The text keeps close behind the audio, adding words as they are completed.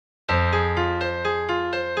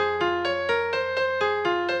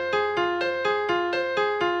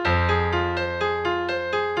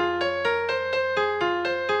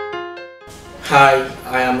Hi,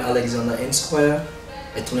 I am Alexander N. Square,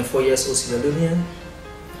 a 24 years old Sierra Leonean.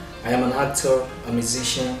 I am an actor, a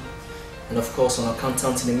musician, and of course an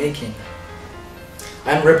accountant in the making.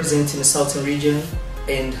 I am representing the Southern region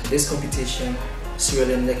in this competition, Sierra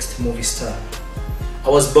Leone Next Movie Star. I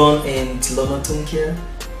was born in Tiloma Tunkia,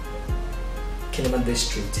 Kinema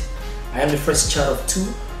District. I am the first child of two,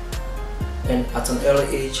 and at an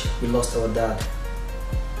early age we lost our dad.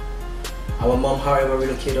 Our mom, however,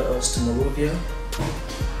 relocated us to Monrovia,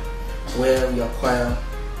 where we acquire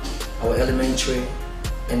our elementary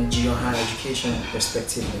and junior high education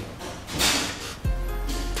respectively.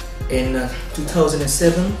 In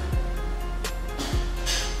 2007,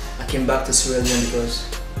 I came back to Sierra Leone because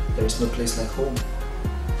there is no place like home,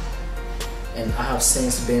 and I have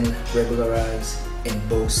since been regularized in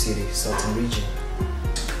Bo City, Southern region.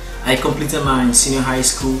 I completed my senior high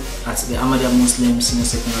school at the Ahmadiyya Muslim Senior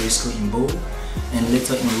Secondary School in Bo, and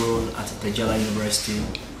later enrolled at Tejala University.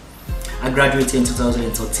 I graduated in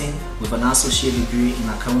 2013 with an associate degree in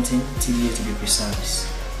accounting, TDA to be precise.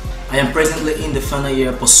 I am presently in the final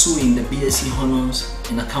year pursuing the BSc Honours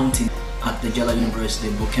in accounting at the Tejala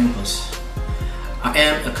University Bo campus. I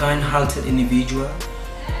am a kind-hearted individual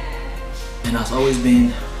and has always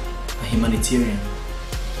been a humanitarian.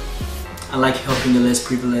 I like helping the less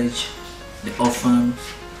privileged, the orphans,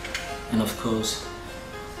 and of course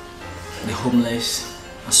the homeless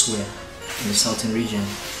as well in the Southern region.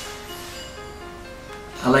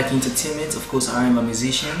 I like entertainment. Of course, I am a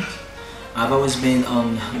musician. I've always been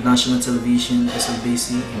on national television,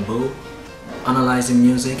 SLBC in Bo, analyzing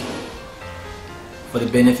music for the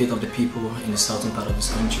benefit of the people in the southern part of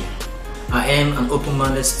this country. I am an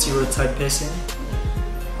open-minded stereotype person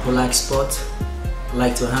who likes sport,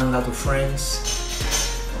 like to hang out with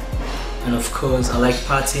friends, and of course I like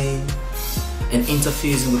partying and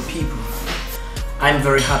interfacing with people. I'm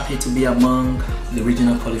very happy to be among the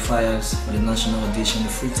regional qualifiers for the national audition in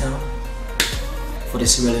Freetown for the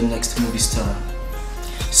Sierra Leone Next Movie Star.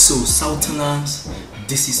 So Southerners,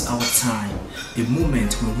 this is our time, the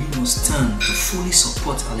moment when we must stand to fully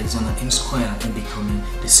support Alexander M. Square in becoming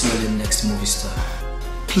the Sierra Leone Next Movie Star.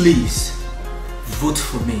 Please vote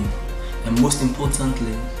for me, and most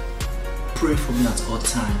importantly, pray for me at all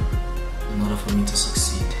times in order for me to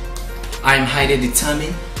succeed. I am highly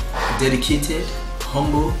determined, dedicated,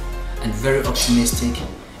 humble, and very optimistic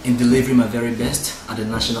in delivering my very best at the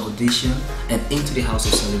national audition and into the House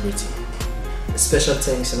of Celebrity. A special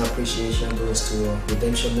thanks and appreciation goes to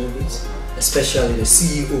Redemption Movies, especially the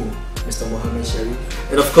CEO, Mr. Mohammed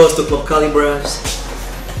Sharif, and of course to Club Calibras,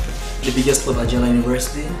 the biggest club at Tejala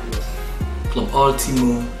University, Club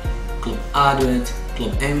Ultimo, Club Adwet,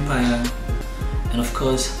 Club Empire, and of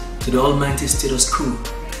course to the Almighty Status Crew,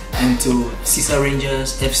 and to Caesar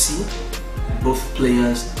Rangers FC, both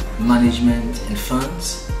players, management and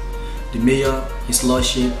fans, the Mayor, His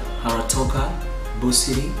Lordship Haratoka, Bo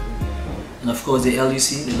City, and of course the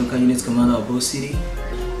LUC, the Local Unit Commander of Bo City.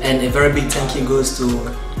 And a very big thank you goes to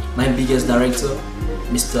my biggest director,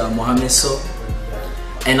 Mr. Mohammed So,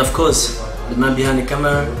 and of course the man behind the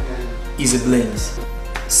camera, Easy Blains,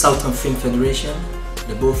 Southern Film Federation,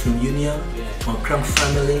 the Bo Film Union, Crank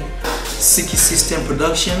Family, Siki System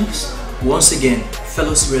Productions. Once again,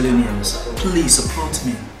 fellow Sierra Leoneans, please support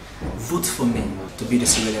me, vote for me to be the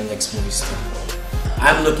Sierra Leone Next Movie Star.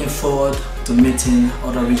 I'm looking forward to meeting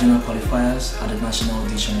other regional qualifiers at the national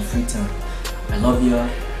audition in Freetown. I love you,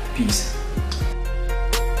 peace.